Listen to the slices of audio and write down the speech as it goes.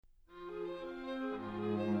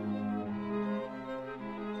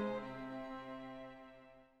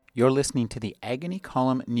You're listening to the Agony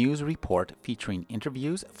Column News Report featuring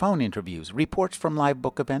interviews, phone interviews, reports from live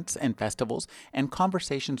book events and festivals, and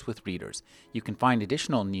conversations with readers. You can find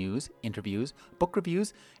additional news, interviews, book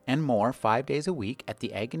reviews, and more 5 days a week at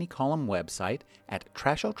the Agony Column website at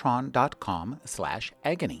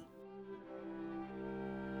trashotron.com/agony.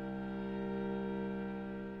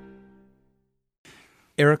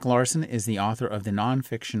 Erik Larson is the author of the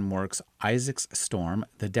nonfiction works Isaac's Storm,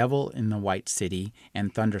 The Devil in the White City,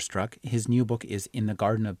 and Thunderstruck. His new book is In the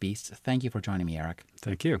Garden of Beasts. Thank you for joining me, Erik.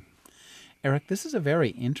 Thank you. Erik, this is a very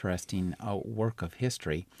interesting work of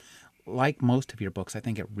history. Like most of your books, I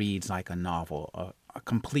think it reads like a novel, a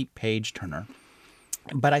complete page-turner.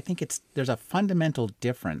 But I think there's a fundamental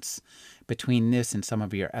difference between this and some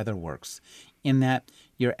of your other works, in that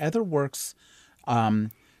your other works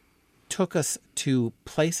took us to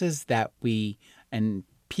places that and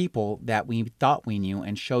people that we thought we knew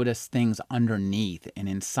and showed us things underneath and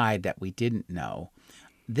inside that we didn't know.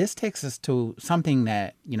 This takes us to something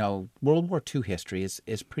that, World War II history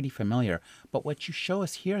is pretty familiar. But what you show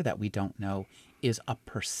us here that we don't know is a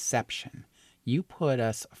perception. You put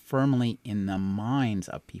us firmly in the minds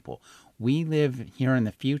of people. We live here in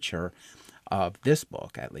the future of this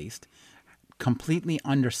book, at least, completely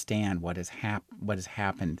understand what has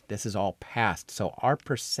happened. This is all past. So our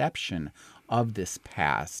perception of this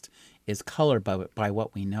past is colored by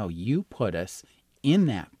what we know. You put us in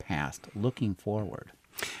that past, looking forward.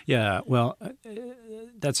 Yeah, well,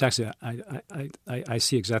 that's actually I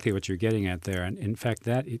see exactly what you're getting at there, and in fact,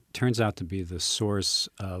 that it turns out to be the source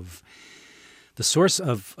of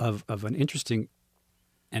an interesting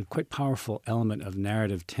and quite powerful element of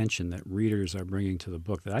narrative tension that readers are bringing to the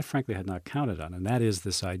book that I frankly had not counted on, and that is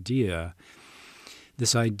this idea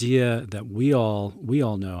that we all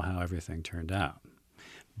know how everything turned out.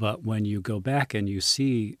 But when you go back and you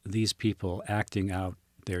see these people acting out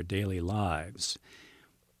their daily lives,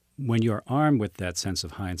 when you're armed with that sense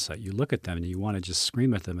of hindsight, you look at them and you want to just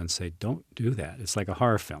scream at them and say, don't do that. It's like a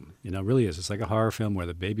horror film. It really is. It's like a horror film where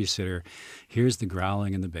the babysitter hears the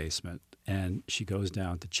growling in the basement and she goes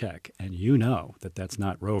down to check, and that that's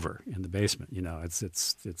not Rover in the basement.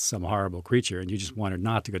 It's some horrible creature, and you just want her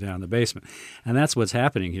not to go down in the basement. And that's what's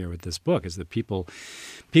happening here with this book, is that people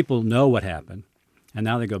know what happened, and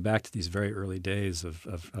now they go back to these very early days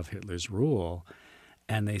of Hitler's rule,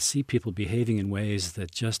 and they see people behaving in ways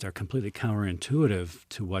that just are completely counterintuitive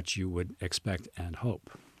to what you would expect and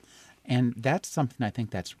hope. And that's something I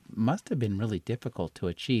think must have been really difficult to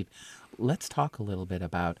achieve. Let's talk a little bit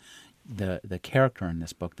about the character in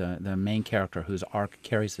this book, the main character whose arc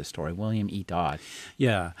carries this story, William E. Dodd.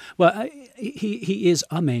 Yeah, well, he is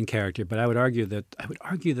a main character, but I would argue that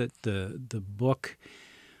the book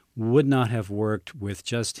would not have worked with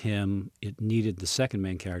just him. It needed the second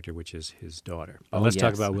main character, which is his daughter. But let's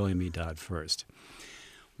talk about William E. Dodd first.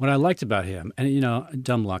 What I liked about him, and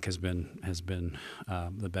dumb luck has been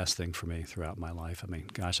the best thing for me throughout my life. I mean,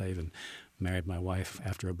 gosh, I even married my wife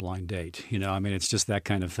after a blind date. It's just that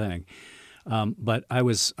kind of thing. But I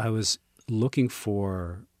was looking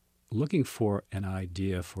for an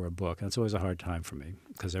idea for a book. That's always a hard time for me,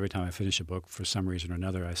 because every time I finish a book, for some reason or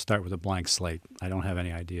another, I start with a blank slate. I don't have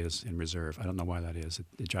any ideas in reserve. I don't know why that is.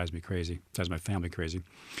 It drives me crazy. It drives my family crazy.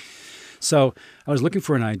 So I was looking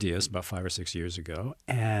for an idea about 5 or 6 years ago,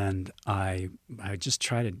 and I just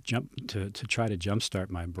tried to try to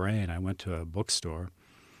jumpstart my brain. I went to a bookstore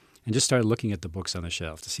and just started looking at the books on the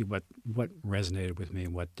shelf to see what resonated with me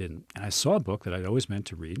and what didn't. And I saw a book that I'd always meant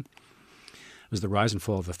to read. It was The Rise and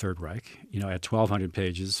Fall of the Third Reich. At 1,200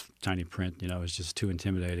 pages, tiny print. It was just too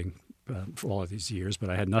intimidating for all of these years, but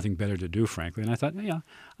I had nothing better to do, frankly. And I thought,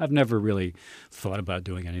 I've never really thought about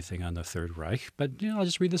doing anything on the Third Reich, but, I'll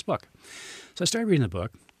just read this book. So I started reading the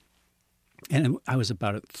book, and I was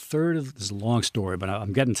about a third of – this is a long story, but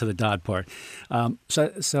I'm getting to the Dodd part.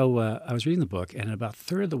 So I was reading the book, and about a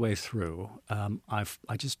third of the way through, I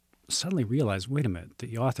just suddenly realized, wait a minute,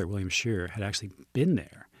 the author, William Shirer, had actually been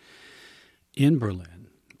there in Berlin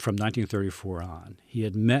from 1934 on. He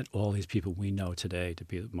had met all these people we know today to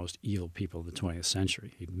be the most evil people of the 20th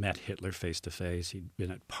century. He'd met Hitler face to face. He'd been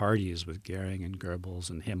at parties with Goering and Goebbels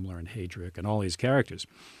and Himmler and Heydrich and all these characters.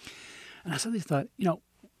 And I suddenly thought,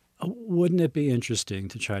 wouldn't it be interesting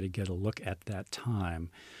to try to get a look at that time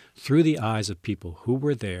through the eyes of people who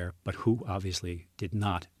were there but who obviously did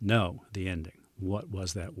not know the ending? What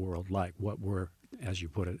was that world like? What were, as you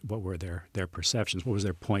put it, what were their perceptions? What was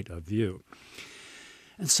their point of view?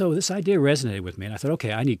 And so this idea resonated with me, and I thought,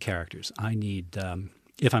 okay, I need characters. I need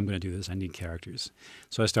if I'm going to do this, I need characters.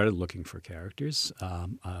 So I started looking for characters.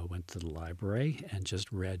 I went to the library and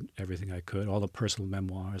just read everything I could, all the personal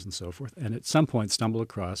memoirs and so forth, and at some point stumbled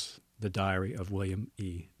across the diary of William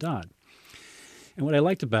E. Dodd. And what I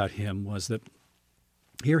liked about him was that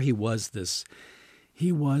here he was this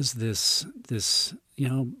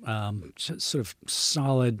sort of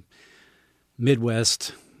solid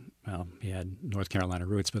Midwest. Well, he had North Carolina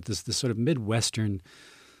roots, but this sort of Midwestern,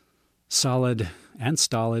 solid and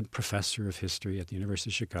stolid professor of history at the University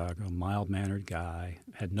of Chicago, mild-mannered guy,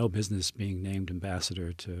 had no business being named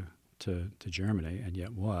ambassador to Germany, and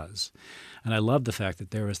yet was. And I love the fact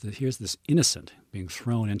that here's this innocent being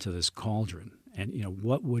thrown into this cauldron, and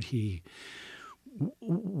what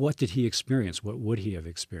did he experience? What would he have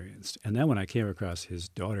experienced? And then when I came across his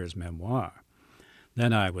daughter's memoir,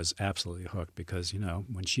 then I was absolutely hooked because,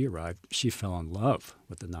 when she arrived, she fell in love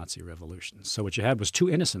with the Nazi Revolution. So what you had was two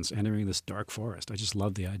innocents entering this dark forest. I just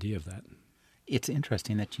loved the idea of that. It's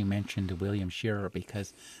interesting that you mentioned William Shearer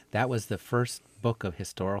because that was the first book of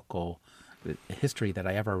historical history that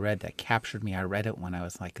I ever read that captured me. I read it when I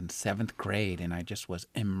was like in 7th grade, and I just was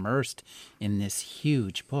immersed in this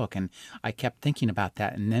huge book. And I kept thinking about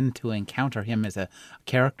that, and then to encounter him as a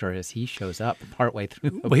character as he shows up partway through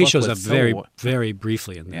the book. Well, he shows up very, very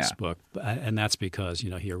briefly in this Yeah. book, and that's because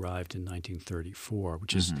he arrived in 1934,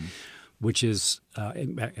 which is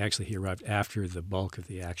actually he arrived after the bulk of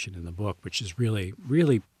the action in the book, which is really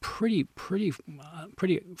pretty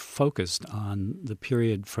focused on the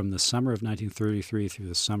period from the summer of 1933 through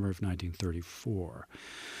the summer of 1934,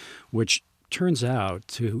 which turns out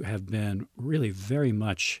to have been really very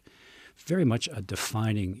much a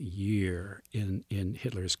defining year in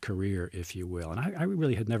Hitler's career, if you will. And I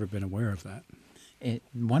really had never been aware of that.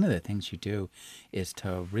 One of the things you do is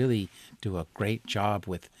to really do a great job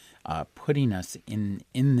with putting us in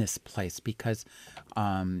this place because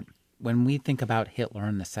when we think about Hitler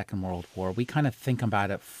in the Second World War, we kind of think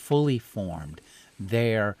about it fully formed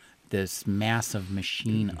there, this massive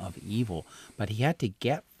machine of evil. But he had to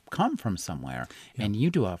come from somewhere. Yeah. And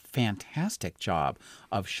you do a fantastic job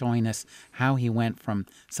of showing us how he went from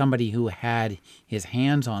somebody who had his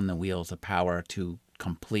hands on the wheels of power to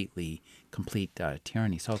complete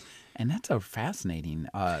tyranny. So, and that's a fascinating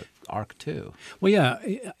arc too. Well, yeah,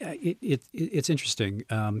 it's interesting.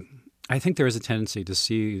 I think there is a tendency to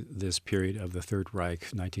see this period of the Third Reich,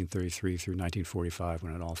 1933 through 1945,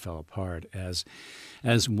 when it all fell apart, as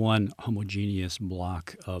one homogeneous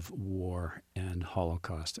block of war and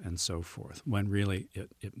Holocaust and so forth, when really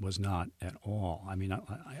it was not at all. I mean,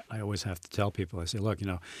 I always have to tell people, I say, look,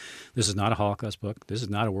 this is not a Holocaust book. This is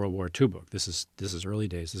not a World War II book. This is early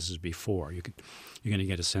days. This is before. You're going to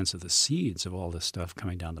get a sense of the seeds of all this stuff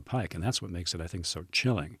coming down the pike, and that's what makes it, I think, so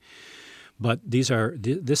chilling. But this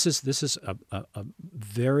is a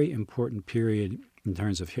very important period in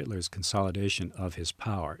terms of Hitler's consolidation of his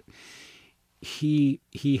power. He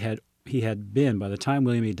had been, by the time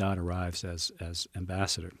William E. Dodd arrives as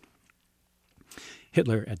ambassador,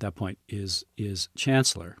 Hitler at that point is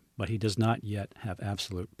chancellor, but he does not yet have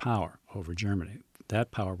absolute power over Germany. That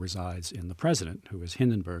power resides in the president, who is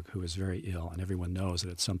Hindenburg, who is very ill, and everyone knows that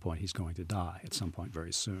at some point he's going to die, at some point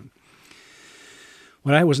very soon.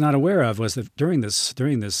 What I was not aware of was that during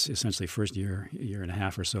this essentially first year and a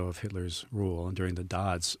half or so of Hitler's rule, and during the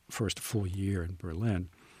Dodd's first full year in Berlin,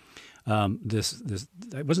 I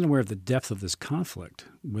wasn't aware of the depth of this conflict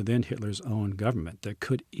within Hitler's own government that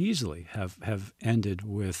could easily have ended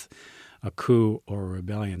with a coup or a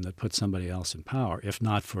rebellion that put somebody else in power, if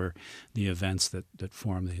not for the events that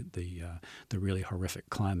form the really horrific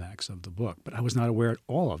climax of the book. But I was not aware at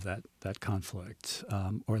all of that conflict,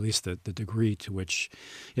 or at least the degree to which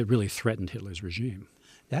it really threatened Hitler's regime.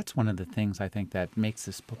 That's one of the things I think that makes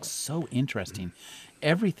this book so interesting.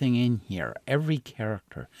 Everything in here, every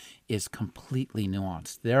character is completely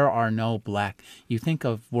nuanced. There are no black. You think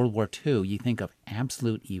of World War II, you think of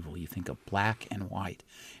absolute evil. You think of black and white.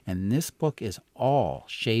 And this book is all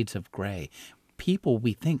shades of gray. People,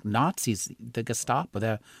 we think Nazis, the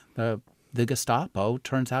Gestapo, the Gestapo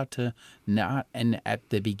turns out to not, and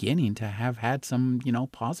at the beginning, to have had some,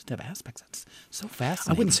 positive aspects. That's so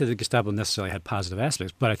fascinating. I wouldn't say the Gestapo necessarily had positive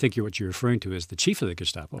aspects, but I think what you're referring to is the chief of the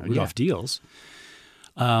Gestapo, Rudolf Diels,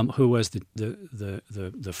 who was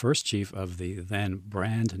the first chief of the then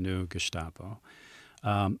brand new Gestapo.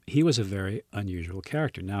 He was a very unusual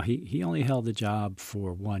character. Now, he only held the job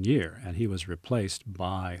for 1 year, and he was replaced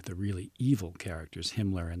by the really evil characters,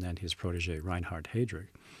 Himmler and then his protege, Reinhard Heydrich.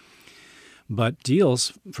 But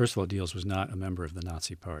Diels, first of all, Diels was not a member of the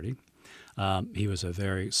Nazi Party. He was a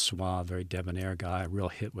very suave, very debonair guy, a real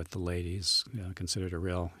hit with the ladies, considered a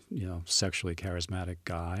real, sexually charismatic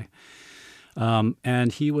guy.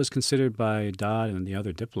 And he was considered by Dodd and the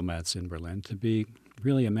other diplomats in Berlin to be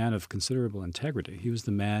really a man of considerable integrity. He was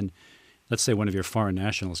the man, let's say one of your foreign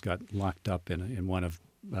nationals got locked up in one of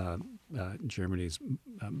Germany's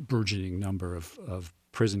burgeoning number of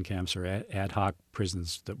prison camps or ad hoc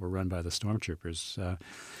prisons that were run by the stormtroopers.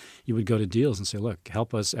 You would go to Deals and say, look,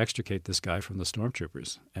 help us extricate this guy from the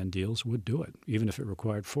stormtroopers. And Deals would do it, even if it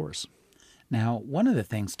required force. Now, one of the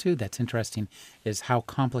things, too, that's interesting is how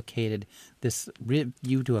complicated this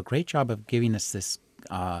you do a great job of giving us this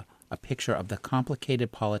a picture of the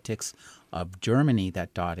complicated politics of Germany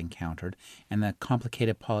that Dodd encountered and the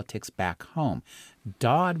complicated politics back home.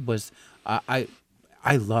 Dodd was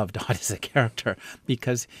I love Dodd as a character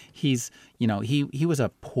because he's, he was a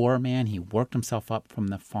poor man. He worked himself up from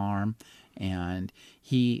the farm, and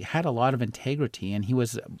he had a lot of integrity. And he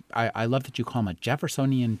was, I love that you call him a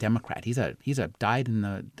Jeffersonian Democrat. He's a dyed in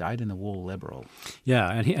the wool liberal. Yeah,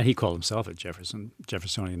 and he called himself a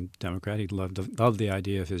Jeffersonian Democrat. He loved the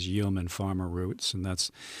idea of his yeoman farmer roots, and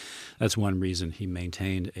that's one reason he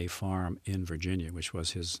maintained a farm in Virginia, which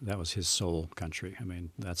was his soul country. I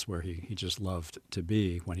mean, that's where he just loved to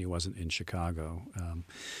be when he wasn't in Chicago,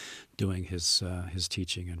 doing his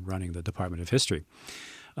teaching and running the Department of History.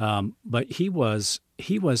 But he was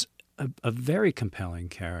a very compelling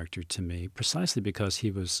character to me, precisely because he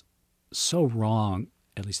was so wrong,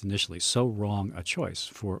 at least initially, so wrong a choice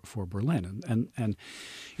for Berlin. And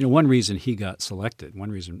one reason he got selected, one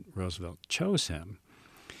reason Roosevelt chose him,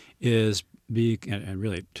 is and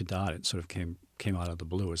really to Dodd it sort of came out of the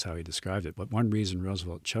blue is how he described it. But one reason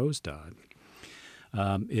Roosevelt chose Dodd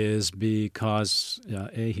is because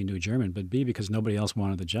A, he knew German, but B, because nobody else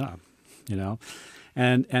wanted the job.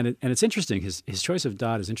 And it's interesting. His choice of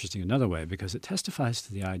Dodd is interesting another way because it testifies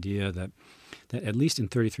to the idea that at least in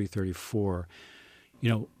 33, 34,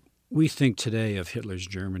 we think today of Hitler's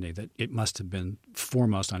Germany that it must have been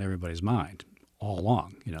foremost on everybody's mind all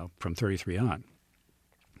along, from 33 on.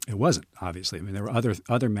 It wasn't, obviously. I mean, there were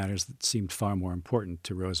other matters that seemed far more important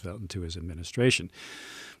to Roosevelt and to his administration.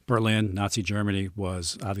 Berlin, Nazi Germany,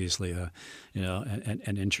 was obviously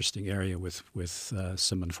an interesting area with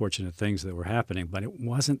some unfortunate things that were happening, but it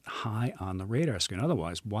wasn't high on the radar screen.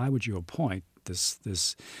 Otherwise, why would you appoint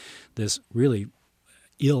this really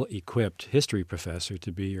ill-equipped history professor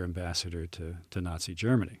to be your ambassador to Nazi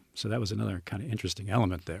Germany? So that was another kind of interesting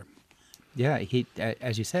element there. Yeah, he,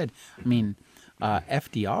 as you said, I mean,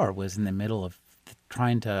 FDR was in the middle of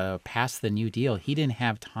trying to pass the New Deal. He didn't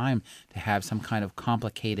have time to have some kind of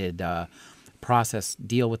complicated process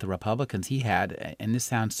deal with the Republicans. He had, and this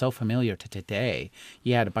sounds so familiar to today,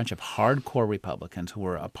 he had a bunch of hardcore Republicans who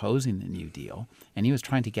were opposing the New Deal, and he was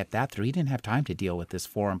trying to get that through. He didn't have time to deal with this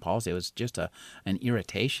foreign policy. It was just an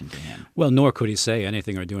irritation to him. Well, nor could he say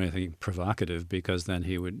anything or do anything provocative, because then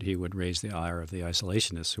he would raise the ire of the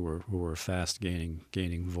isolationists who were fast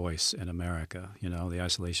gaining voice in America. The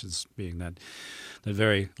isolationists being that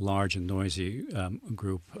very large and noisy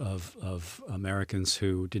group of Americans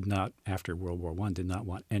who did not, after World War I, did not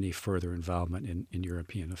want any further involvement in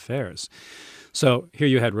European affairs. So here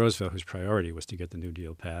you had Roosevelt, whose priority was to get the New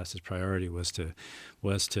Deal passed. His priority was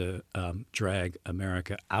to drag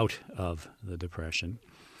America out of the Depression.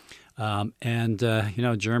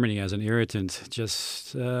 Germany as an irritant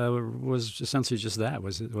just was essentially just that.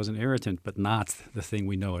 Was an irritant, but not the thing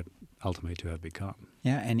we know it ultimately to have become.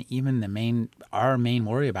 Yeah, and even our main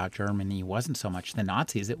worry about Germany wasn't so much the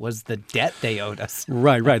Nazis; it was the debt they owed us.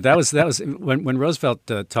 Right. That was when Roosevelt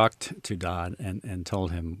talked to Dodd and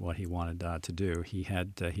told him what he wanted Dodd to do.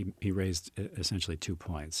 He raised essentially 2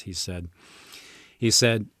 points. He said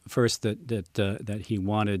first that he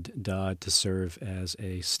wanted Dodd to serve as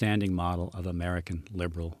a standing model of American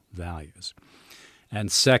liberal values. And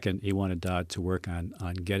second, he wanted Dodd to work on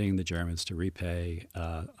getting the Germans to repay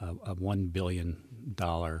a $1 billion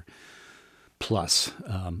plus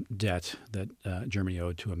debt that Germany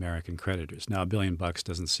owed to American creditors. Now, $1 billion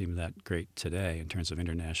doesn't seem that great today in terms of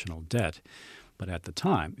international debt, but at the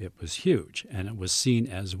time it was huge, and it was seen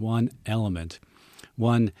as one element,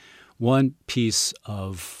 one piece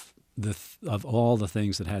of all the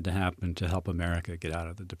things that had to happen to help America get out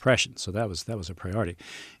of the Depression. So that was a priority.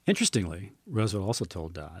 Interestingly, Roosevelt also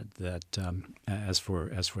told Dodd that as for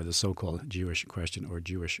the so-called Jewish question or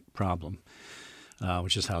Jewish problem,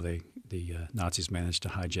 which is how the Nazis managed to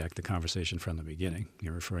hijack the conversation from the beginning,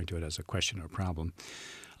 referring to it as a question or problem.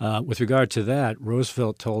 With regard to that,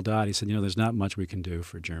 Roosevelt told Dodd, he said, there's not much we can do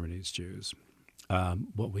for Germany's Jews.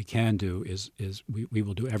 what we can do is we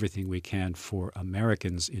will do everything we can for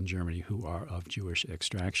Americans in Germany who are of Jewish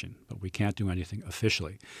extraction, but we can't do anything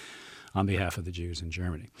officially on behalf of the Jews in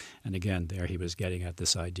Germany. And again, there he was getting at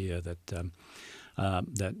this idea that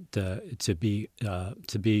to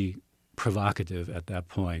be provocative at that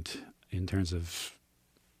point in terms of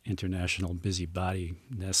international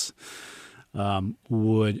busybodiness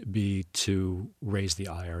would be to raise the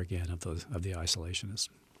ire again of the isolationists.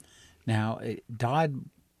 Now, Dodd,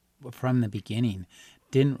 from the beginning,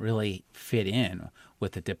 didn't really fit in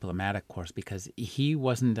with the diplomatic corps because he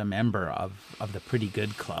wasn't a member of the Pretty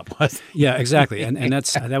Good Club, was he? Yeah, exactly, and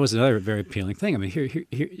that was another very appealing thing. I mean,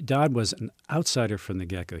 here Dodd was an outsider from the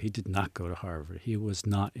get-go. He did not go to Harvard. He was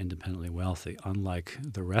not independently wealthy, unlike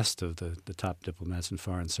the rest of the top diplomats and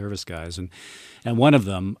foreign service guys. And one of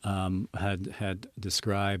them had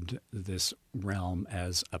described this realm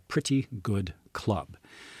as a pretty good club.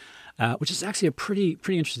 Which is actually a pretty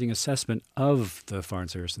interesting assessment of the Foreign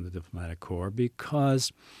Service and the Diplomatic Corps,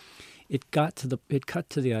 because it cut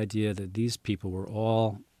to the idea that these people were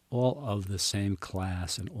all of the same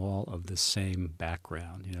class and all of the same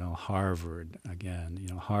background. Harvard again,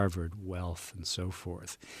 Harvard, wealth, and so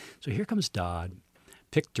forth. So here comes Dodd,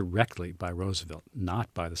 picked directly by Roosevelt,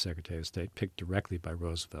 not by the Secretary of State, picked directly by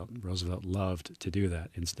Roosevelt. Roosevelt loved to do that,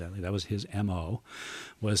 incidentally. That was his M.O.,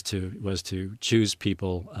 was to choose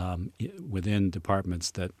people within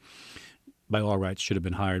departments that, by all rights, should have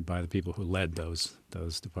been hired by the people who led those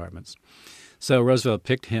departments. So Roosevelt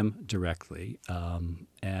picked him directly,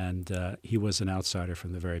 and he was an outsider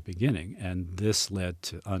from the very beginning, and this led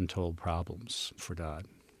to untold problems for Dodd.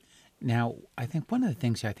 Now, I think one of the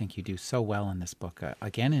things I think you do so well in this book,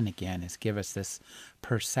 again and again, is give us this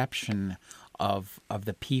perception of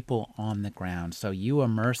the people on the ground. So you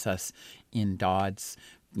immerse us in Dodd's,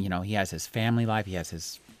 he has his family life, he has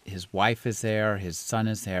his wife is there, his son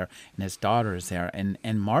is there, and his daughter is there.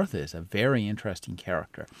 And Martha is a very interesting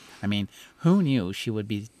character. I mean, who knew she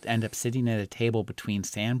would end up sitting at a table between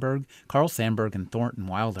Carl Sandburg and Thornton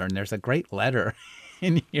Wilder, and there's a great letter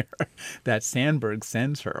in here that Sandburg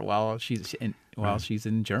sends her while she's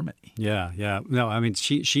in Germany. Yeah. No, I mean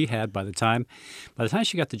she had by the time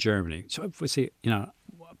she got to Germany. So we see,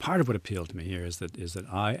 part of what appealed to me here is that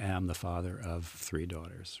I am the father of 3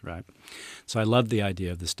 daughters, right? So I love the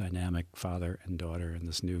idea of this dynamic father and daughter in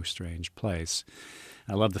this new strange place.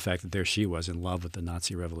 I love the fact that there she was in love with the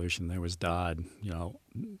Nazi Revolution. There was Dodd,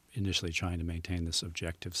 initially trying to maintain this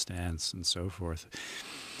objective stance and so forth.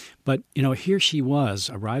 But, here she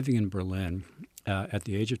was arriving in Berlin at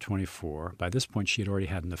the age of 24. By this point, she had already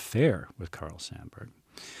had an affair with Carl Sandburg.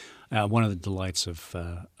 One of the delights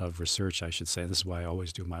of research, I should say, this is why I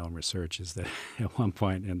always do my own research, is that at one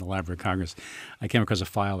point in the Library of Congress, I came across a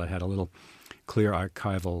file that had a little clear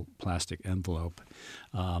archival plastic envelope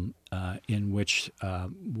in which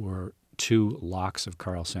were 2 locks of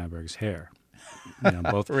Carl Sandburg's hair.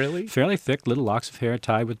 Both really fairly thick little locks of hair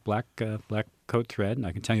tied with black coat thread, and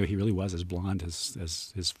I can tell you he really was as blonde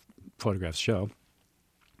as his photographs show.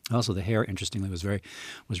 Also, the hair, interestingly, was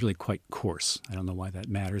really quite coarse. I don't know why that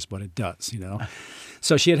matters, but it does.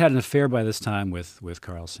 So she had an affair by this time with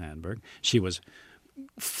Carl Sandburg. She was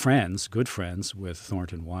good friends with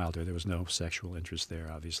Thornton Wilder. There was no sexual interest there,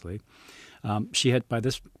 obviously. She had by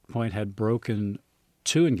this point had broken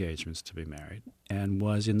 2 engagements to be married and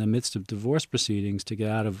was in the midst of divorce proceedings to get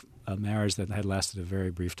out of a marriage that had lasted a very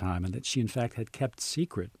brief time and that she, in fact, had kept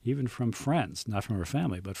secret, even from friends, not from her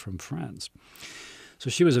family, but from friends. So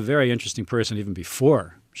she was a very interesting person even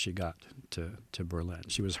before she got to Berlin.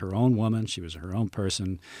 She was her own woman. She was her own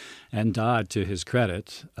person. And Dodd, to his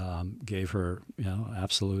credit, gave her,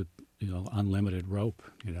 absolute, unlimited rope,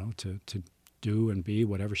 to do and be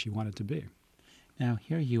whatever she wanted to be. Now,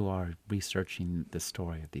 here you are researching the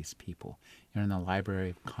story of these people. You're in the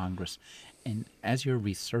Library of Congress, and as you're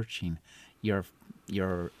researching,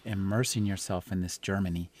 you're immersing yourself in this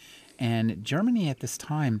Germany. And Germany at this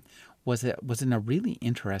time was in a really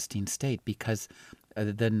interesting state because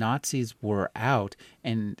the Nazis were out,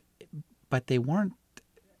 but they weren't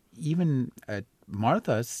even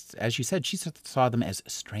Martha, as you said, she saw them as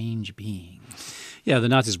strange beings. Yeah, the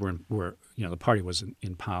Nazis were the party was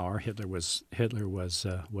in power. Hitler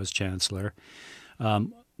was chancellor.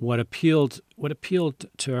 What appealed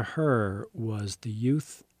to her was the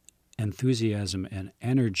youth, enthusiasm, and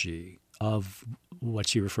energy of what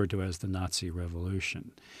she referred to as the Nazi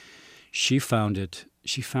Revolution. She found it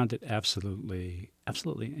absolutely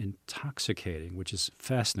intoxicating, which is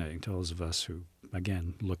fascinating to those of us who,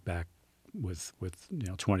 again, look back with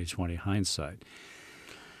 20/20 hindsight.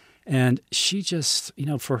 And she just,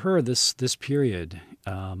 for her, this period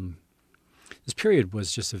this period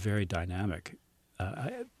was just a very dynamic.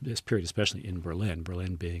 This period, especially in Berlin,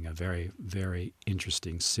 Berlin being a very, very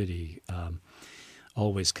interesting city,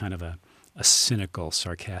 always kind of a cynical,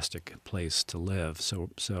 sarcastic place to live.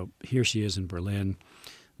 So here she is in Berlin.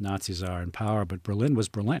 Nazis are in power, but Berlin was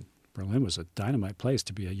Berlin. Berlin was a dynamite place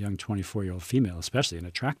to be a young 24-year-old female, especially an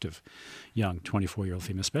attractive young 24-year-old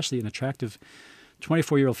female, especially an attractive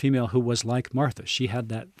 24-year-old female who was like Martha. She had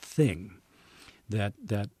that thing that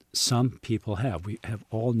some people have. We have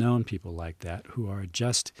all known people like that who are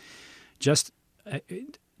just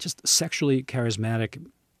sexually charismatic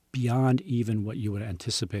beyond even what you would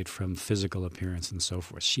anticipate from physical appearance and so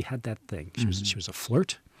forth. She had that thing. She was a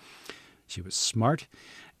flirt. She was smart.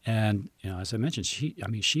 And as I mentioned,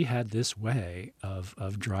 she had this way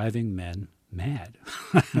of driving men mad.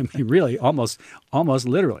 I mean, really, almost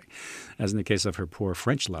literally, as in the case of her poor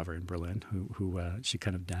French lover in Berlin, who she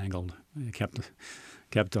kind of dangled,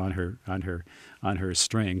 kept on her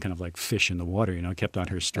string, kind of like fish in the water, kept on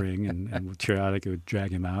her string, and periodically would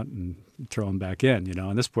drag him out and throw him back in,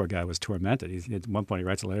 And this poor guy was tormented. At one point, he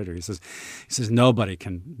writes a letter. He says, nobody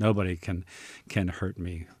can hurt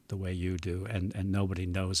me the way you do, and nobody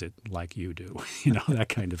knows it like you do, that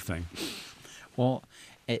kind of thing. Well,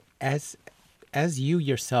 as you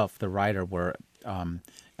yourself, the writer, were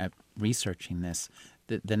researching this,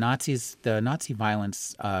 the Nazi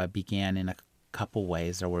violence began in a couple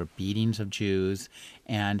ways. There were beatings of Jews,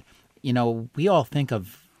 and we all think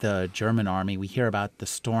of the German army. We hear about the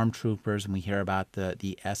stormtroopers, and we hear about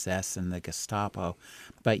the SS and the Gestapo,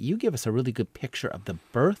 but you give us a really good picture of the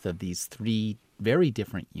birth of these three very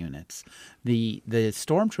different units. The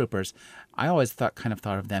stormtroopers, I always thought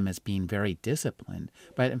of them as being very disciplined,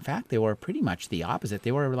 but in fact they were pretty much the opposite.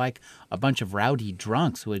 They were like a bunch of rowdy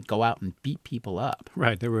drunks who would go out and beat people up.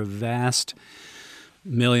 Right. They were vast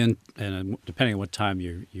million, and depending on what time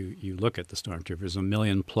you look at the stormtroopers, 1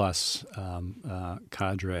 million plus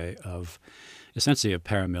cadre of essentially of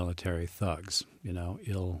paramilitary thugs.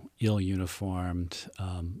 Ill uniformed,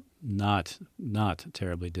 not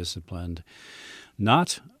terribly disciplined,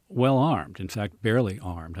 not well armed. In fact, barely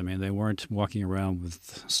armed. I mean, they weren't walking around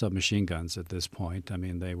with submachine guns at this point. I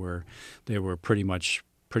mean, they were pretty much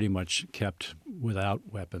kept without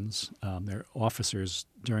weapons. Their officers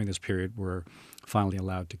during this period were finally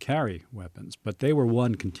allowed to carry weapons, but they were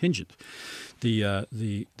one contingent. The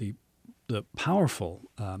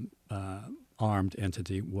powerful armed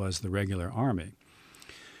entity was the regular army.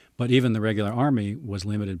 But even the regular army was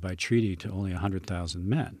limited by treaty to only 100,000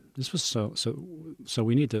 men. This was so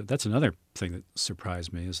we need to. That's another thing that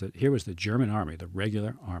surprised me, is that here was the German army, the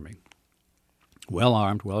regular army, well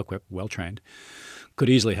armed, well equipped, well trained, could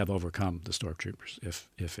easily have overcome the stormtroopers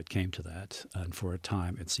if it came to that. And for a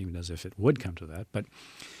time, it seemed as if it would come to that. But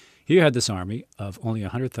here you had this army of only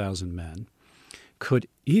 100,000 men, could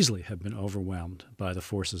easily have been overwhelmed by the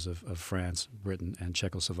forces of France, Britain, and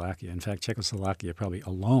Czechoslovakia. In fact, Czechoslovakia probably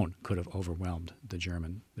alone could have overwhelmed the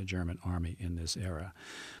German army in this era.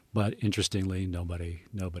 But interestingly, nobody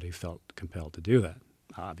felt compelled to do that,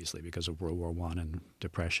 obviously because of World War I and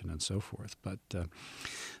depression and so forth. But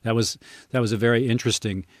that was a very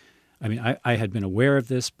interesting. I mean, I had been aware of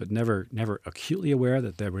this, but never acutely aware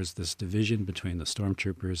that there was this division between the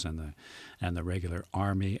stormtroopers and the regular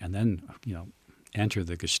army, and then enter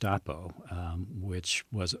the Gestapo, which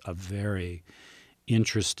was a very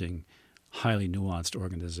interesting, highly nuanced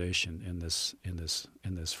organization in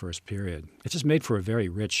this first period. It just made for a very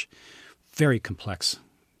rich, very complex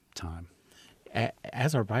time.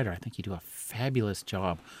 As a writer, I think you do a fabulous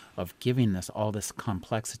job of giving this all this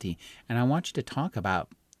complexity. And I want you to talk about,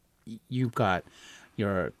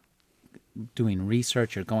 you're doing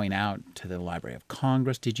research, you're going out to the Library of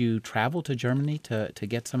Congress. Did you travel to Germany to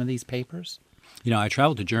get some of these papers? I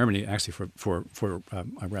traveled to Germany actually for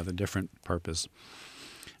a rather different purpose.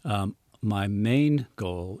 My main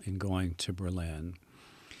goal in going to Berlin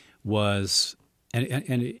was, and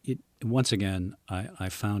it once again, I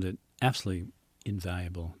found it absolutely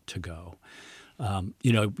invaluable to go.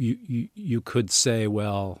 You could say,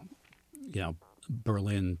 well,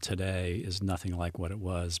 Berlin today is nothing like what it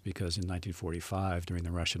was because in 1945, during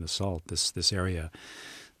the Russian assault, this area,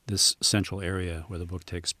 this central area where the book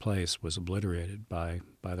takes place, was obliterated by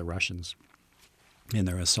the Russians in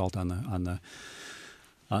their assault on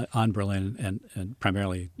Berlin and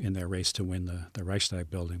primarily in their race to win the Reichstag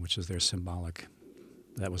building, which is their symbolic.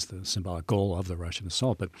 That was the symbolic goal of the Russian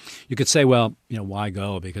assault. But you could say, well, why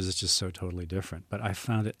go? Because it's just so totally different. But I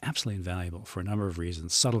found it absolutely invaluable for a number of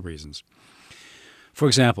reasons, subtle reasons. For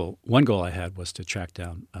example, one goal I had was to track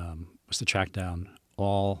down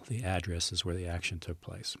all the addresses where the action took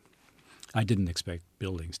place. I didn't expect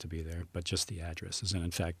buildings to be there, but just the addresses. And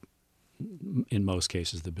in fact, in most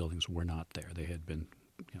cases, the buildings were not there. They had been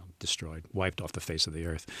destroyed, wiped off the face of the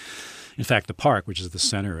earth. In fact, the park, which is the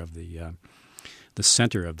center of the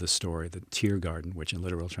story, the Tiergarten, which in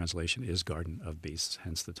literal translation is Garden of Beasts,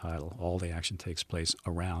 hence the title. All the action takes place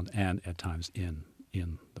around and at times in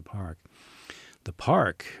the park. The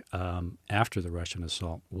park, after the Russian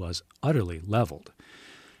assault, was utterly leveled,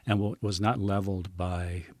 and what was not leveled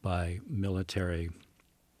by military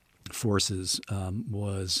forces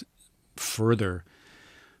was further.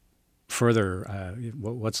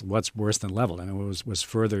 What's worse than leveled? I mean, it was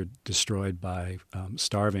further destroyed by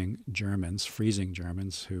starving Germans, freezing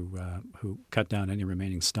Germans, who cut down any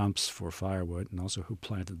remaining stumps for firewood, and also who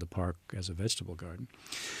planted the park as a vegetable garden.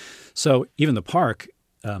 So even the park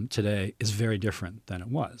today is very different than it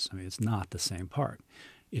was. I mean, it's not the same park.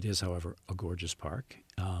 It is, however, a gorgeous park,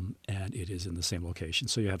 and it is in the same location,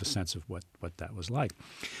 so you have a sense of what that was like.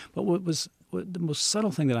 But the most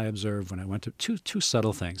subtle thing that I observed when I went to two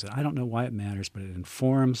subtle things, and I don't know why it matters, but it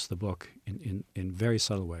informs the book in very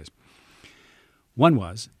subtle ways. One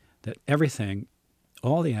was that everything,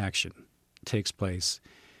 all the action, takes place.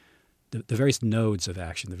 The various nodes of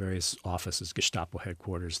action, the various offices, Gestapo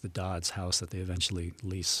headquarters, the Dodds house that they eventually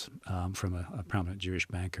lease from a prominent Jewish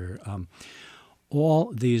banker.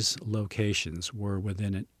 All these locations were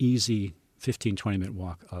within an easy 15, 20-minute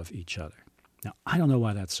walk of each other. Now, I don't know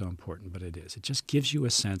why that's so important, but it is. It just gives you a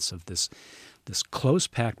sense of this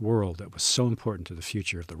close-packed world that was so important to the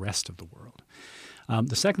future of the rest of the world.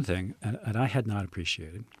 The second thing, and I had not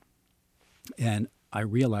appreciated, and I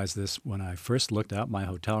realized this when I first looked out my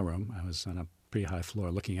hotel room. I was on a pretty high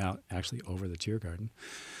floor looking out actually over the Tiergarten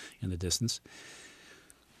in the distance.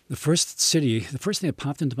 The first thing that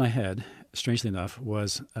popped into my head, strangely enough,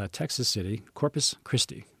 was Texas City, Corpus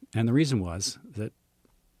Christi. And the reason was that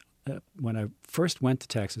when I first went to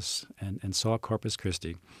Texas and saw Corpus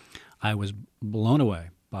Christi, I was blown away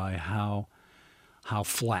by how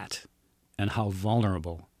flat and how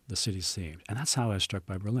vulnerable the city seemed. And that's how I was struck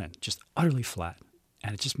by Berlin, just utterly flat.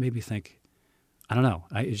 And it just made me think, I don't know,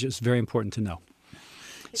 it's just very important to know.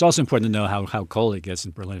 It's also important to know how cold it gets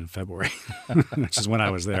in Berlin in February, which is when I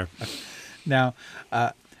was there. Now,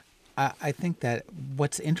 I think that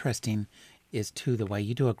what's interesting is, too, the way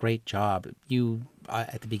you do a great job. You,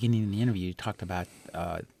 at the beginning of the interview, you talked about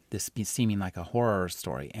this seeming like a horror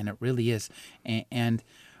story, and it really is. And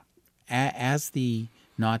as the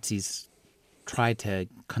Nazis tried to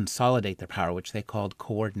consolidate their power, which they called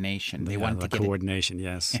coordination. They wanted to coordination,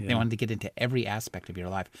 yes. They wanted to get into every aspect of your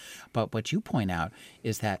life. But what you point out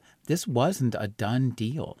is that this wasn't a done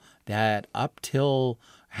deal. That up till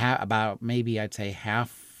about maybe I'd say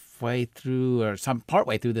halfway through or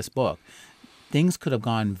partway through this book, things could have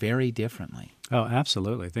gone very differently. Oh,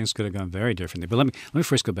 absolutely. Things could have gone very differently. But let me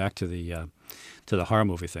first go back to the horror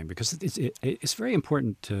movie thing, because it's very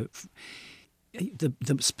important to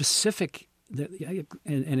the specific.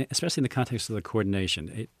 And especially in the context of the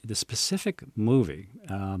coordination, the specific movie,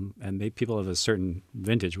 and people of a certain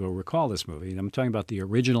vintage will recall this movie. I'm talking about the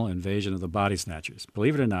original Invasion of the Body Snatchers.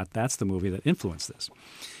 Believe it or not, that's the movie that influenced this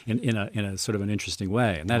in a sort of an interesting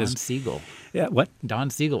way. And that Don is Siegel. Yeah, what? Don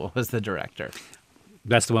Siegel was the director.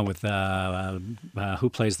 That's the one with who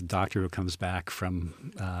plays the doctor who comes back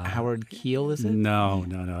from Howard Keel, is it? No.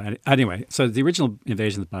 Anyway, so the original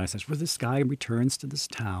Invasion of the Body Snatchers, where this guy returns to this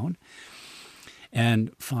town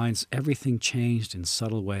and finds everything changed in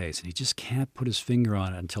subtle ways. And he just can't put his finger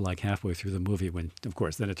on it until like halfway through the movie when, of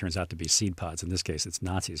course, then it turns out to be seed pods. In this case, it's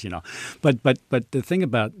Nazis, But the thing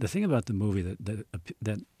about the movie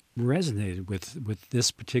that resonated with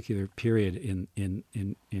this particular period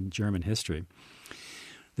in German history,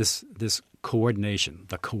 this coordination,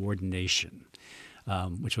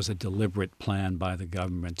 which was a deliberate plan by the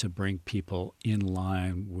government to bring people in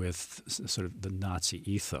line with sort of the Nazi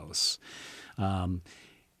ethos,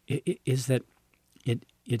 is that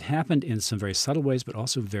it happened in some very subtle ways, but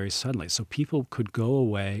also very suddenly. So people could go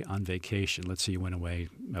away on vacation. Let's say you went away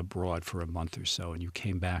abroad for a month or so, and you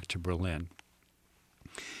came back to Berlin,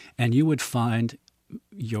 and you would find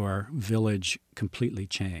your village completely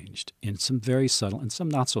changed in some very subtle and some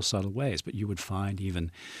not so subtle ways, but you would find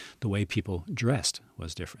even the way people dressed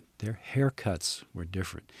was different. Their haircuts were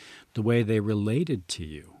different. The way they related to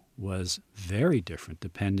you was very different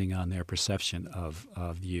depending on their perception of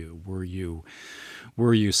you. Were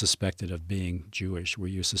you suspected of being Jewish? Were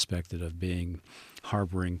you suspected of being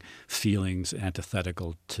harboring feelings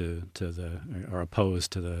antithetical to the or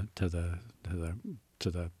opposed to the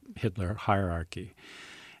Hitler hierarchy?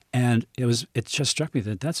 And it just struck me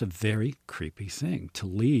that that's a very creepy thing to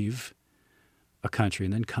leave a country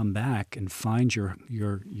and then come back and find your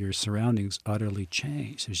surroundings utterly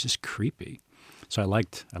changed. It was just creepy. So I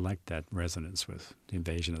liked that resonance with the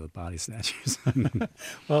invasion of the body snatchers.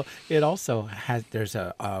 Well, it also there's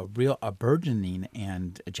a real burgeoning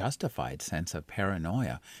and justified sense of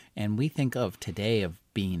paranoia, and we think of today of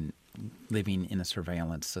living in a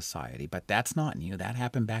surveillance society, but that's not new. That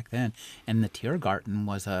happened back then, and the Tiergarten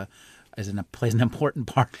plays an important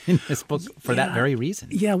part in this book for that very reason.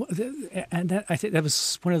 Yeah, and I think that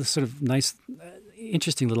was one of the sort of nice,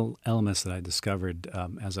 interesting little elements that I discovered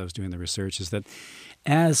as I was doing the research, is that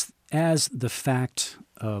as the fact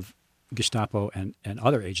of Gestapo and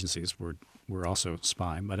other agencies were also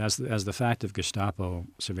spying, but as the fact of Gestapo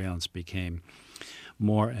surveillance became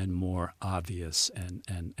more and more obvious and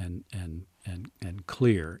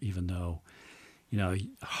clear, even though,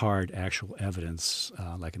 hard actual evidence,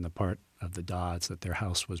 like in the part of the Dodds that their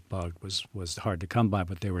house was bugged, was hard to come by,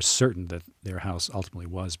 but they were certain that their house ultimately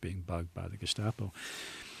was being bugged by the Gestapo.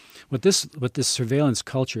 What this surveillance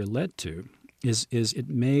culture led to is it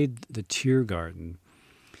made the Tiergarten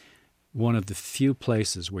one of the few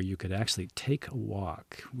places where you could actually take a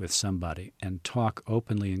walk with somebody and talk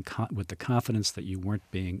openly and with the confidence that you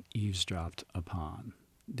weren't being eavesdropped upon.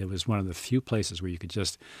 It was one of the few places where you could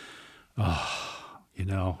just,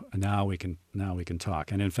 now we can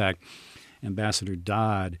talk. And in fact, Ambassador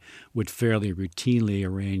Dodd would fairly routinely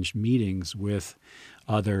arrange meetings with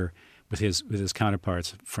his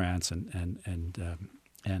counterparts, France and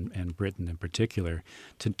Britain in particular,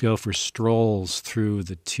 to go for strolls through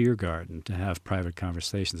the Tiergarten to have private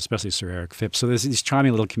conversations, especially Sir Eric Phipps. So there's these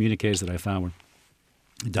charming little communiques that I found where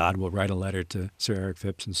Dodd will write a letter to Sir Eric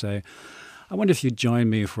Phipps and say, I wonder if you'd join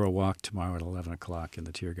me for a walk tomorrow at 11 o'clock in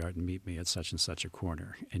the Tiergarten, meet me at such and such a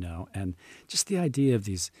corner, and just the idea of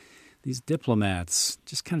these diplomats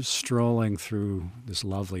just kind of strolling through this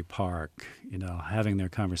lovely park, having their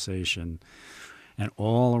conversation, and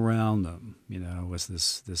all around them, was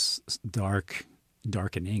this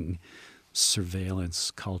darkening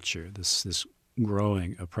surveillance culture, this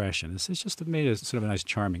growing oppression. It's just made a sort of a nice,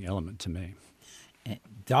 charming element to me.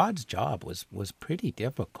 Dodd's job was pretty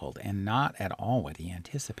difficult and not at all what he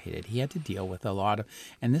anticipated. He had to deal with a lot of,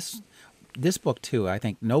 and this book too, I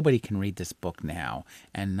think nobody can read this book now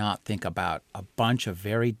and not think about a bunch of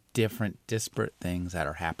very different, disparate things that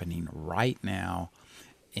are happening right now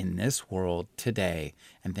in this world today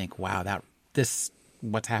and think, wow,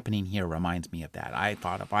 what's happening here reminds me of that. I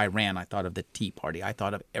thought of Iran, I thought of the Tea Party, I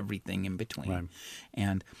thought of everything in between. Right.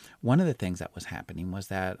 And one of the things that was happening was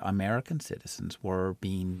that American citizens were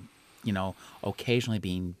being, occasionally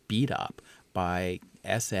being beat up by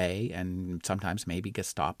SA and sometimes maybe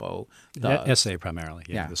Gestapo. SA primarily,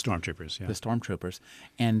 the stormtroopers. Yeah. The stormtroopers.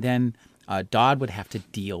 And then Dodd would have to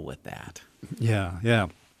deal with that. Yeah.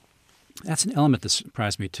 That's an element that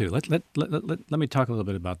surprised me too. Let me talk a little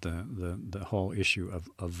bit about the whole issue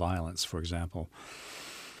of violence, for example.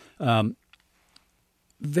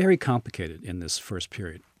 Very complicated in this first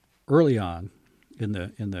period. Early on, in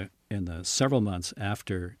the several months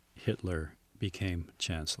after Hitler became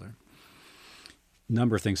chancellor, a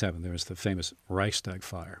number of things happened. There was the famous Reichstag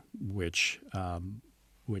fire, which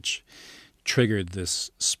triggered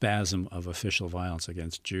this spasm of official violence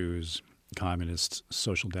against Jews, communists,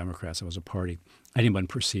 social democrats. It was a party anyone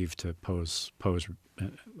perceived to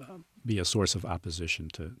be a source of opposition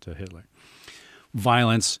to Hitler.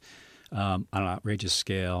 Violence on an outrageous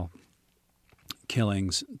scale,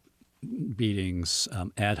 killings, beatings,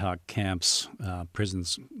 ad hoc camps,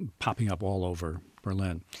 prisons popping up all over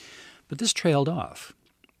Berlin. But this trailed off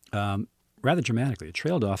rather dramatically. It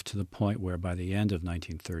trailed off to the point where by the end of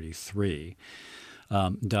 1933,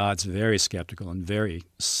 Dodd's very skeptical and very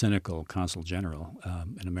cynical consul general,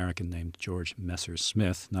 an American named George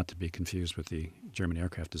Messersmith, not to be confused with the German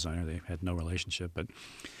aircraft designer. They had no relationship. But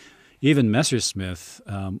even Messersmith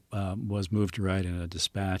was moved to write in a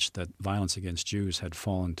dispatch that violence against Jews had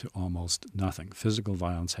fallen to almost nothing. Physical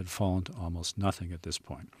violence had fallen to almost nothing at this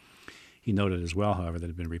point. He noted as well, however, that it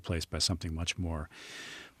had been replaced by something much more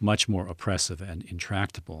oppressive and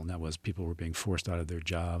intractable, and that was people were being forced out of their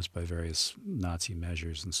jobs by various Nazi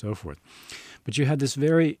measures and so forth. But you had this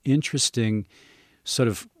very interesting sort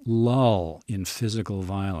of lull in physical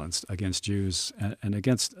violence against Jews and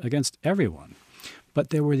against everyone.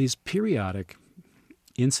 But there were these periodic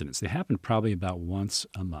incidents. They happened probably about once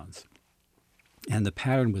a month, and the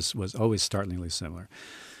pattern was always startlingly similar.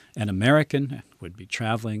 An American would be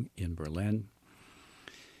traveling in Berlin,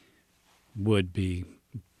 would be,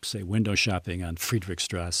 say, window shopping on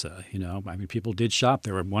Friedrichstrasse. People did shop.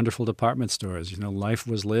 There were wonderful department stores. Life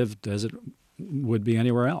was lived as it would be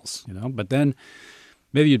anywhere else. But then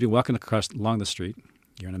maybe you'd be walking along the street.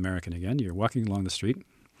 You're an American again. You're walking along the street.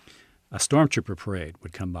 A stormtrooper parade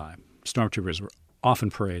would come by. Stormtroopers were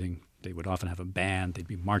often parading. They would often have a band. They'd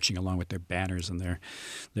be marching along with their banners and their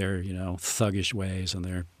thuggish ways and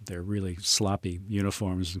their really sloppy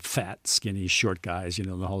uniforms and fat, skinny, short guys,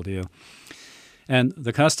 the whole deal. And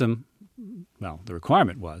the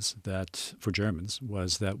requirement was that, for Germans,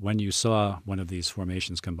 was that when you saw one of these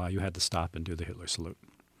formations come by, you had to stop and do the Hitler salute.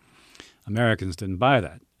 Americans didn't buy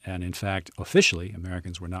that. And in fact, officially,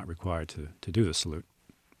 Americans were not required to do the salute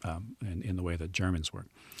in the way that Germans were.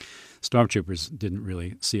 Stormtroopers didn't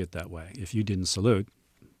really see it that way. If you didn't salute,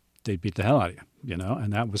 they'd beat the hell out of you,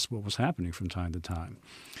 and that was what was happening from time to time.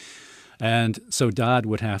 And so Dodd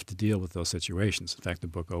would have to deal with those situations. In fact, the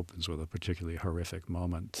book opens with a particularly horrific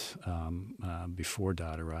moment before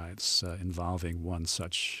Dodd arrives, involving one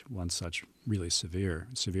such really severe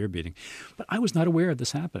beating. But I was not aware of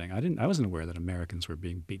this happening. I wasn't aware that Americans were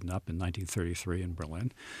being beaten up in 1933 in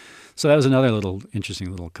Berlin. So that was another little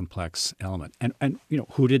interesting, little complex element. And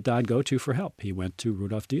who did Dodd go to for help? He went to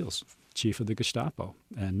Rudolf Diels, chief of the Gestapo,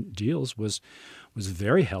 and Diels was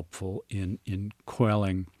very helpful in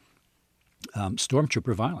quelling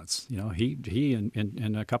stormtrooper violence. He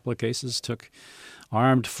in a couple of cases took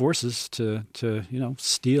armed forces to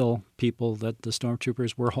steal people that the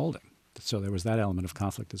stormtroopers were holding. So there was that element of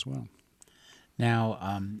conflict as well.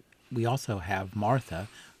 Now, we also have Martha,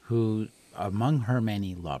 who, among her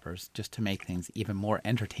many lovers, just to make things even more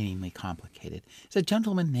entertainingly complicated, is a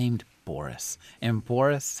gentleman named Boris. And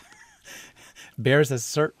Boris bears a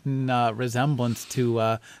certain resemblance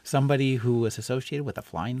to somebody who was associated with a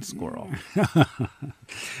flying squirrel.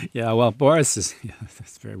 Yeah, well, Boris is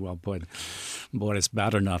that's very well put. Boris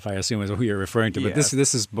Badenov, I assume, is who you're referring to. But Yes.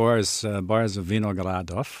 this is Boris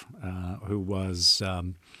Vinogradov, who was.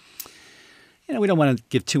 We don't want to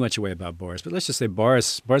give too much away about Boris, but let's just say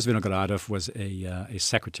Boris Vinogradov was a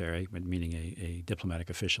secretary, meaning a diplomatic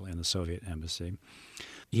official in the Soviet embassy.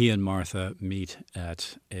 He and Martha meet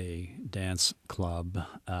at a dance club,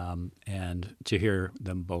 and to hear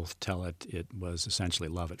them both tell it, it was essentially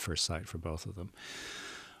love at first sight for both of them.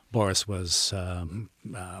 Boris was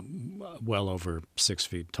well over 6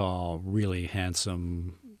 feet tall, really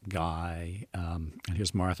handsome guy, and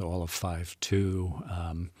here's Martha, all of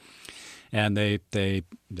 5'2", and they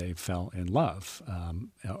fell in love,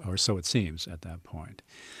 or so it seems at that point.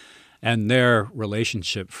 And their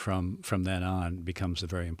relationship from then on becomes a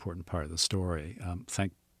very important part of the story.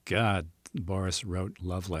 Thank God Boris wrote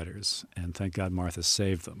love letters, and thank God Martha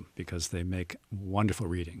saved them, because they make wonderful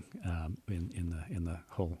reading in the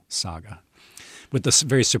whole saga. With this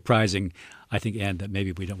very surprising, I think, end that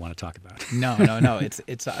maybe we don't want to talk about. No.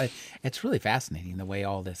 It's really fascinating the way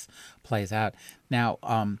all this plays out. Now,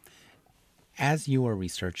 as you are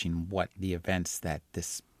researching what the events that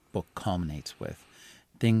this book culminates with,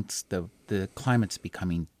 the climate's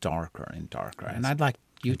becoming darker and darker, and I'd like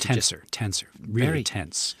you to tenser, really very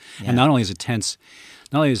tense. Yeah. And not only is it tense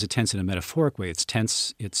in a metaphoric way, it's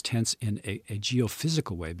tense in a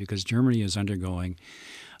geophysical way, because Germany is undergoing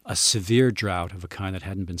a severe drought of a kind that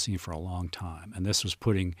hadn't been seen for a long time, and this was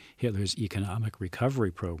putting Hitler's economic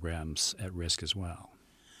recovery programs at risk as well.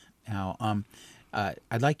 Now,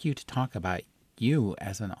 I'd like you to talk about you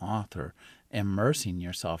as an author immersing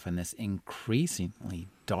yourself in this increasingly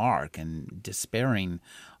dark and despairing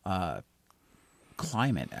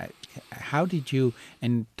climate. How did you,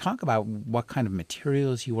 and talk about what kind of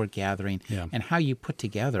materials you were gathering, and how you put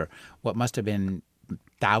together what must have been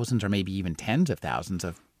thousands or maybe even tens of thousands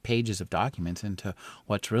of pages of documents into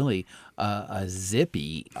what's really a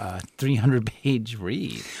zippy 300-page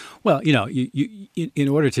read. Well, you in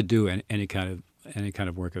order to do any kind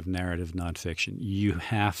of work of narrative nonfiction, you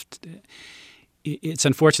have to. It's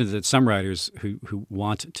unfortunate that some writers who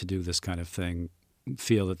want to do this kind of thing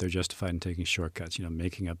feel that they're justified in taking shortcuts,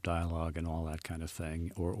 making up dialogue and all that kind of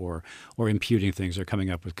thing, or imputing things, or coming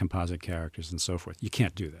up with composite characters and so forth. You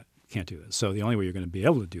can't do that. So the only way you're going to be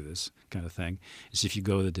able to do this kind of thing is if you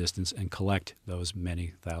go the distance and collect those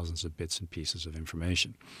many thousands of bits and pieces of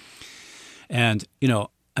information. And,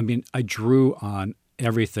 I drew on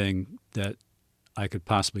everything that I could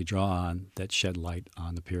possibly draw on that shed light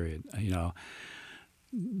on the period.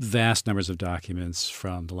 Vast numbers of documents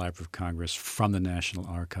from the Library of Congress, from the National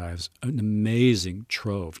Archives, an amazing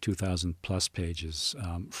trove, 2,000 plus pages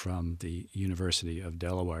from the University of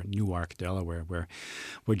Delaware, Newark, Delaware, where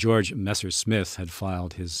George Messersmith had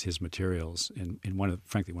filed his materials in one of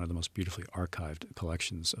the most beautifully archived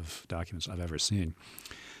collections of documents I've ever seen.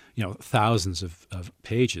 Thousands of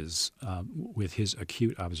pages with his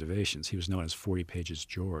acute observations. He was known as 40 Pages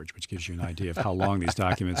George, which gives you an idea of how long these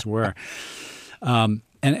documents were. And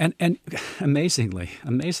amazingly,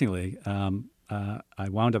 I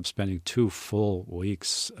wound up spending 2 full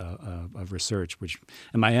weeks of research,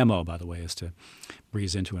 and my MO, by the way, is to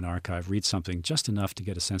breeze into an archive, read something just enough to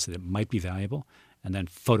get a sense that it might be valuable, and then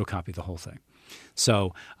photocopy the whole thing.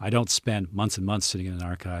 So I don't spend months and months sitting in an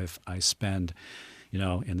archive. I spend,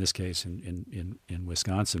 in this case, in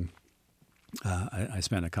Wisconsin, I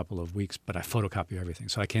spent a couple of weeks, but I photocopy everything.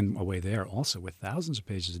 So I came away there also with thousands of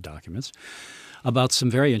pages of documents about some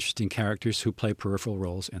very interesting characters who play peripheral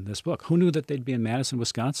roles in this book. Who knew that they'd be in Madison,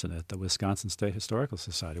 Wisconsin at the Wisconsin State Historical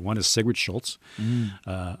Society? One is Sigrid Schultz,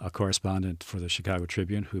 a correspondent for the Chicago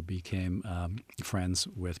Tribune who became friends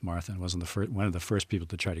with Martha and was one of the first people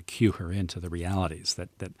to try to cue her into the realities that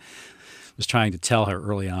was trying to tell her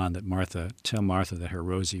early on that Martha that her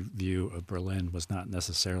rosy view of Berlin was not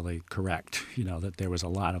necessarily correct, that there was a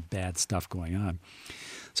lot of bad stuff going on.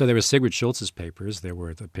 So there was Sigrid Schultz's papers. There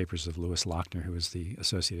were the papers of Louis Lochner, who was the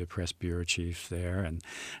Associated Press bureau chief there, and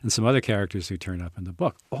some other characters who turned up in the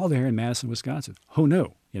book, all there in Madison, Wisconsin. Who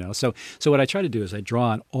knew? So what I try to do is I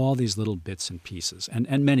draw on all these little bits and pieces and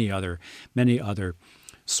many other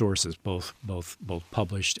sources, both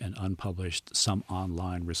published and unpublished, some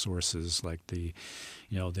online resources like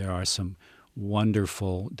there are some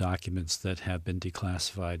wonderful documents that have been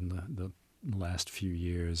declassified in the last few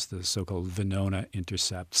years, the so-called Venona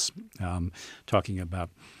intercepts, talking about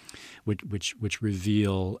which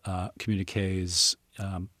reveal communiques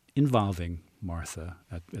involving Martha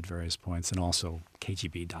at various points, and also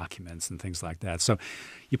KGB documents and things like that. So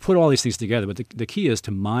you put all these things together, but the key is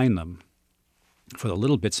to mine them for the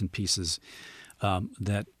little bits and pieces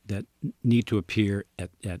that need to appear at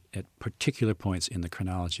particular points in the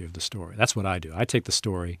chronology of the story. That's what I do. I take the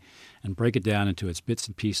story and break it down into its bits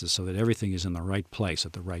and pieces so that everything is in the right place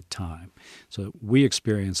at the right time, so that we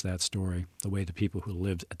experience that story the way the people who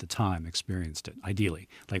lived at the time experienced it, ideally.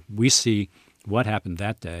 Like we see what happened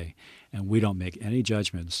that day, and we don't make any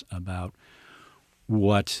judgments about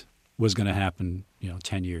what was going to happen,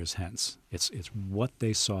 10 years hence. It's what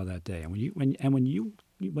they saw that day, and when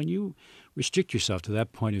you restrict yourself to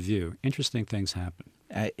that point of view, interesting things happen.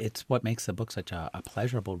 It's what makes the book such a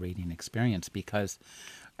pleasurable reading experience because,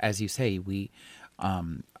 as you say, we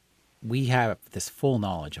have this full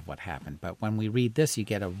knowledge of what happened. But when we read this, you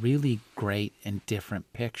get a really great and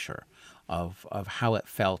different picture of how it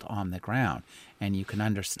felt on the ground. And you can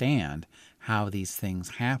understand how these things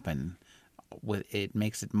happen. It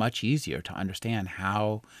makes it much easier to understand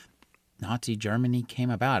how Nazi Germany came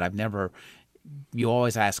about. You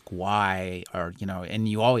always ask why, and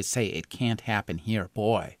you always say it can't happen here.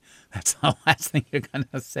 Boy, that's the last thing you're going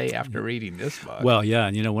to say after reading this book. Well, yeah,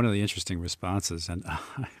 and one of the interesting responses, and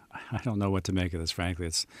I don't know what to make of this, frankly.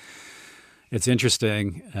 It's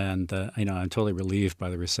interesting, and I'm totally relieved by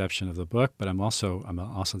the reception of the book, but I'm also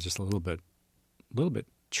just a little bit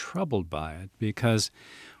troubled by it, because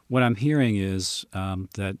what I'm hearing is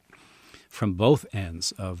that from both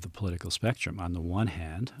ends of the political spectrum. On the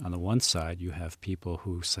one side, you have people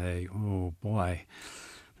who say, oh, boy,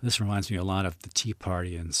 this reminds me a lot of the Tea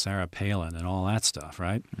Party and Sarah Palin and all that stuff,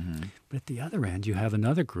 right? Mm-hmm. But at the other end, you have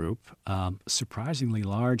another group, surprisingly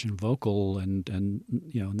large and vocal and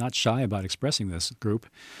not shy about expressing this group,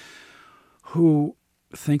 who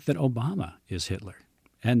think that Obama is Hitler.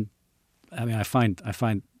 And I mean, I find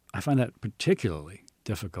that particularly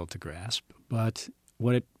difficult to grasp, but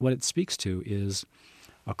what it speaks to is,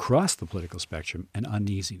 across the political spectrum, an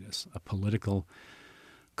uneasiness, a political,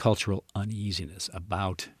 cultural uneasiness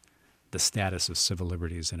about the status of civil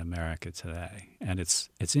liberties in America today. And it's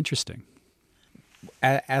interesting.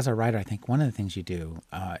 As a writer, I think one of the things you do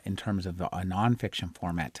in terms of a nonfiction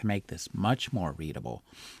format to make this much more readable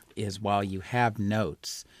is, while you have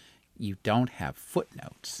notes, you don't have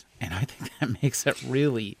footnotes. And I think that makes it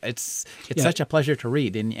really, it's such a pleasure to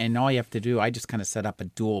read. And all you have to do, I just kind of set up a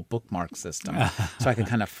dual bookmark system so I can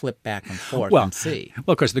kind of flip back and forth and see.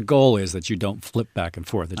 Well, of course, the goal is that you don't flip back and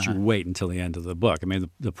forth, that you wait until the end of the book. I mean,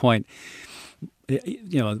 the point,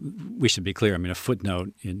 we should be clear. I mean, a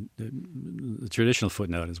footnote, the traditional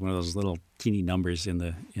footnote is one of those little teeny numbers in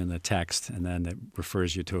the text, and then it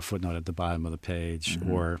refers you to a footnote at the bottom of the page,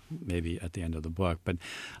 or maybe at the end of the book. But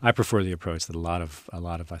I prefer the approach that a lot of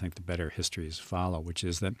I think the better histories follow, which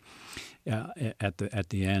is that at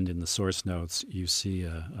the end in the source notes you see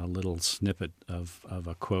a little snippet of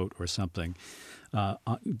a quote or something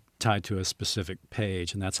tied to a specific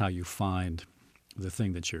page, and that's how you find the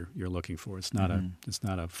thing that you're looking for. It's not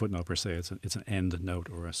a footnote per se. It's an end note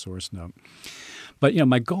or a source note. But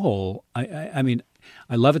my goal, I mean,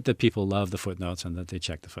 I love it that people love the footnotes and that they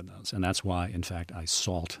check the footnotes, and that's why, in fact, I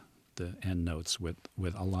salt the end notes with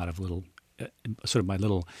a lot of little sort of my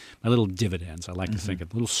little dividends. I like to think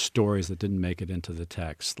of little stories that didn't make it into the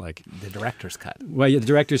text, like The director's cut. well, yeah, the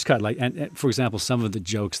director's cut. Like, and for example, some of the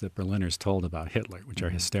jokes that Berliners told about Hitler, which are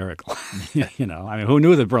hysterical. You know, I mean, who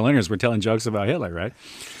knew that Berliners were telling jokes about Hitler, right?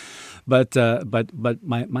 But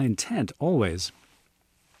my intent always,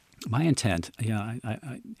 yeah,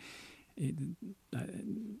 it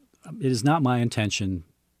is not my intention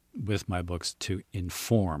with my books to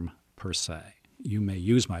inform per se. You may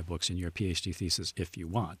use my books in your PhD thesis if you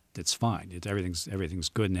want. It's fine. Everything's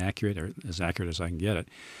good and accurate, or as accurate as I can get it.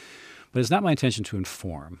 But it's not my intention to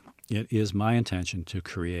inform. It is my intention to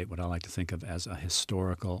create what I like to think of as a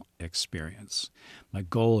historical experience. My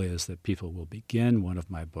goal is that people will begin one of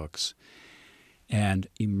my books and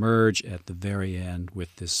emerge at the very end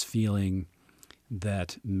with this feeling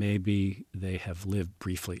that maybe they have lived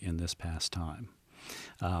briefly in this past time.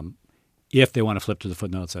 If they want to flip to the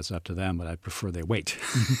footnotes, that's up to them, but I prefer they wait.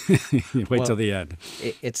 Wait till the end.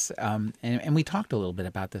 It's and we talked a little bit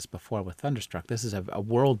about this before with Thunderstruck. This is a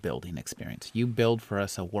world-building experience. You build for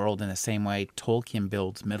us a world in the same way Tolkien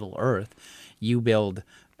builds Middle-earth. You build...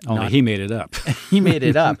 Only he made it up. He made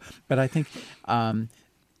it up. But I think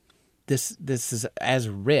this is as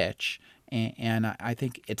rich, and I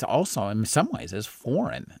think it's also, in some ways, as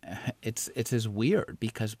foreign. It's as weird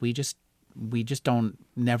because we just don't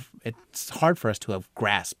it's hard for us to have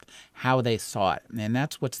grasped how they saw it. And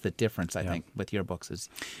that's what's the difference, I think, with your books is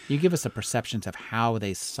you give us the perceptions of how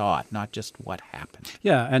they saw it, not just what happened.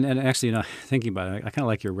 Yeah, and actually, you know, thinking about it, I kind of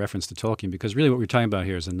like your reference to Tolkien because really what we're talking about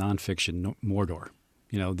here is a nonfiction Mordor.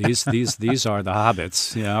 You know, these are the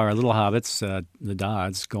hobbits, you know, our little hobbits, the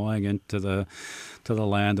Dodds, going into the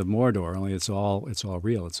land of Mordor. Only it's all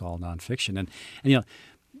real. It's all nonfiction. And you know,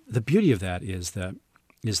 the beauty of that is that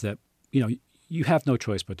you know, you have no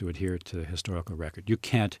choice but to adhere to the historical record. You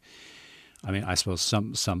can't. I mean, I suppose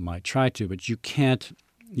some might try to, but you can't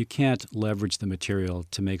leverage the material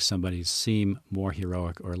to make somebody seem more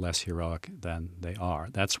heroic or less heroic than they are.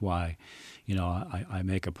 That's why, you know, I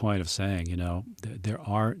make a point of saying, you know, there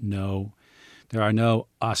are no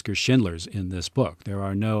Oskar Schindlers in this book. There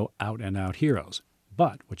are no out-and-out heroes.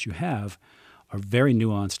 But what you have are very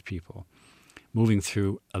nuanced people moving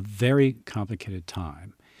through a very complicated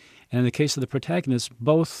time. And in the case of the protagonists,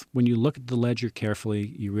 both when you look at the ledger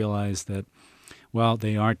carefully, you realize that, well,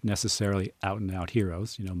 they aren't necessarily out-and-out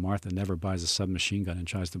heroes. You know, Martha never buys a submachine gun and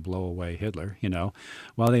tries to blow away Hitler, you know.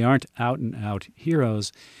 While they aren't out-and-out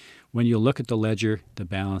heroes, when you look at the ledger, the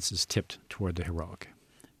balance is tipped toward the heroic.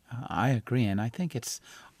 I agree, and I think it's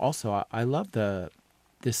also, I love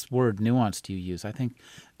this word nuanced you use. I think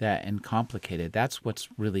that and complicated, that's what's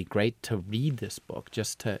really great to read this book.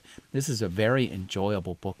 This is a very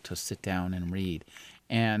enjoyable book to sit down and read.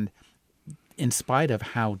 And in spite of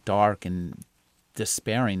how dark and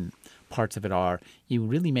despairing parts of it are, you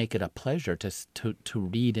really make it a pleasure to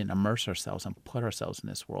read and immerse ourselves and put ourselves in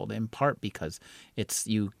this world, in part because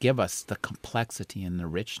you give us the complexity and the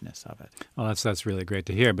richness of it. Well, that's really great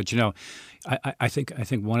to hear. But, you know, I think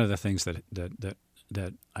one of the things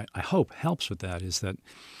that I hope helps with that is that,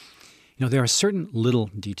 you know, there are certain little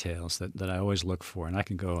details that I always look for, and I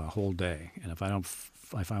can go a whole day, and if I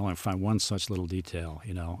want to find one such little detail,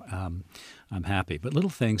 you know, I'm happy. But little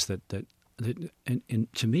things that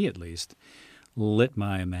to me at least, lit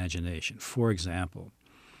my imagination. For example,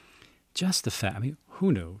 just the fact, I mean,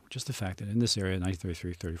 who knew, just the fact that in this area,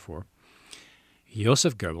 1933-34,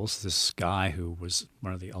 Joseph Goebbels, this guy who was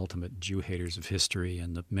one of the ultimate Jew haters of history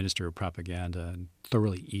and the minister of propaganda and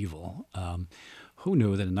thoroughly evil, who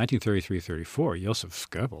knew that in 1933-34, Joseph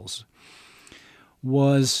Goebbels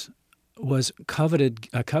was a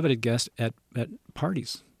coveted guest at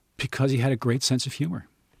parties because he had a great sense of humor.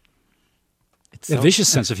 A vicious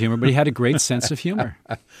sense of humor, but he had a great sense of humor.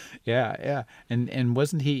 Yeah. And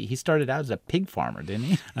wasn't he started out as a pig farmer, didn't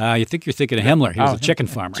he? You think you're thinking of Himmler. He was a chicken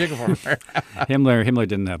farmer. Chicken farmer. Himmler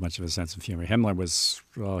didn't have much of a sense of humor. Himmler was,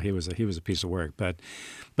 well, he was a piece of work. But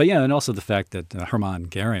yeah, and also the fact that Hermann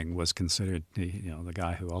Goering was considered the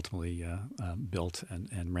guy who ultimately built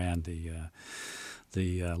and ran the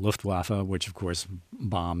Luftwaffe, which of course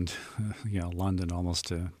bombed London almost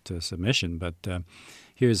to submission. But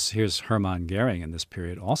here's Hermann Goering in this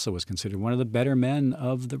period also was considered one of the better men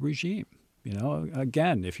of the regime. You know,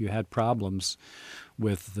 again, if you had problems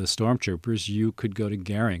with the stormtroopers, you could go to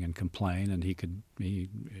Goering and complain, and he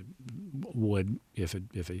would, if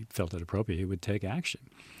he felt it appropriate, he would take action.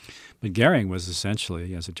 But Goering was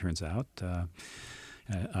essentially, as it turns out, and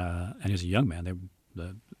he was a young man.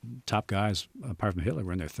 The top guys, apart from Hitler,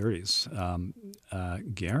 were in their 30s.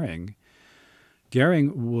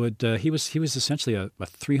 Goering would he was essentially a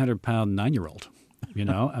 300-pound 9-year-old.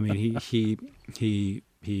 I mean,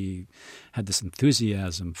 he had this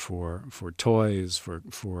enthusiasm for toys,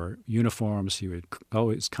 for uniforms. He would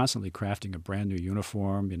always constantly crafting a brand new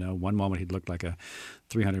uniform. One moment he'd look like a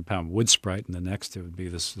 300-pound wood sprite, and the next it would be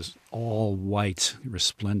this all white,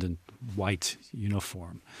 resplendent white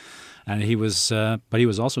uniform. And but he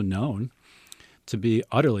was also known to be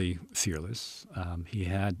utterly fearless. He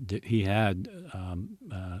had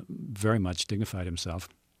very much dignified himself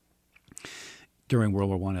during World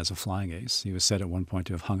War I as a flying ace. He was said at one point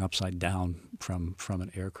to have hung upside down from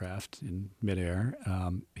an aircraft in midair.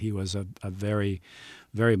 He was a very,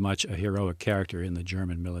 very much a heroic character in the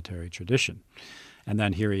German military tradition. And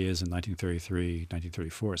then here he is in 1933,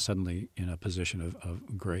 1934, suddenly in a position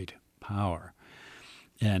of great power.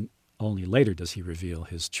 And only later does he reveal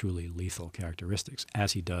his truly lethal characteristics,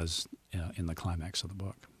 as he does in the climax of the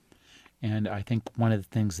book. And I think one of the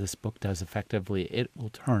things this book does effectively, it will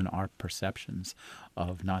turn our perceptions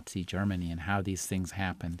of Nazi Germany and how these things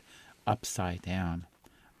happened upside down.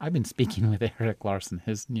 I've been speaking with Erik Larson.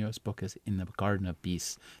 His newest book is In the Garden of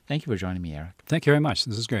Beasts. Thank you for joining me, Erik. Thank you very much.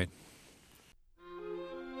 This is great.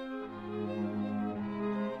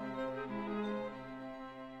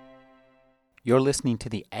 You're listening to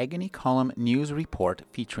the Agony Column News Report,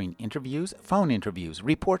 featuring interviews, phone interviews,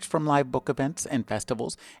 reports from live book events and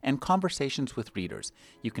festivals, and conversations with readers.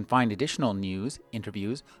 You can find additional news,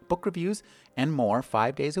 interviews, book reviews, and more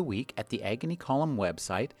 5 days a week at the Agony Column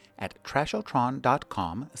website at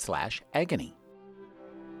trashotron.com/agony.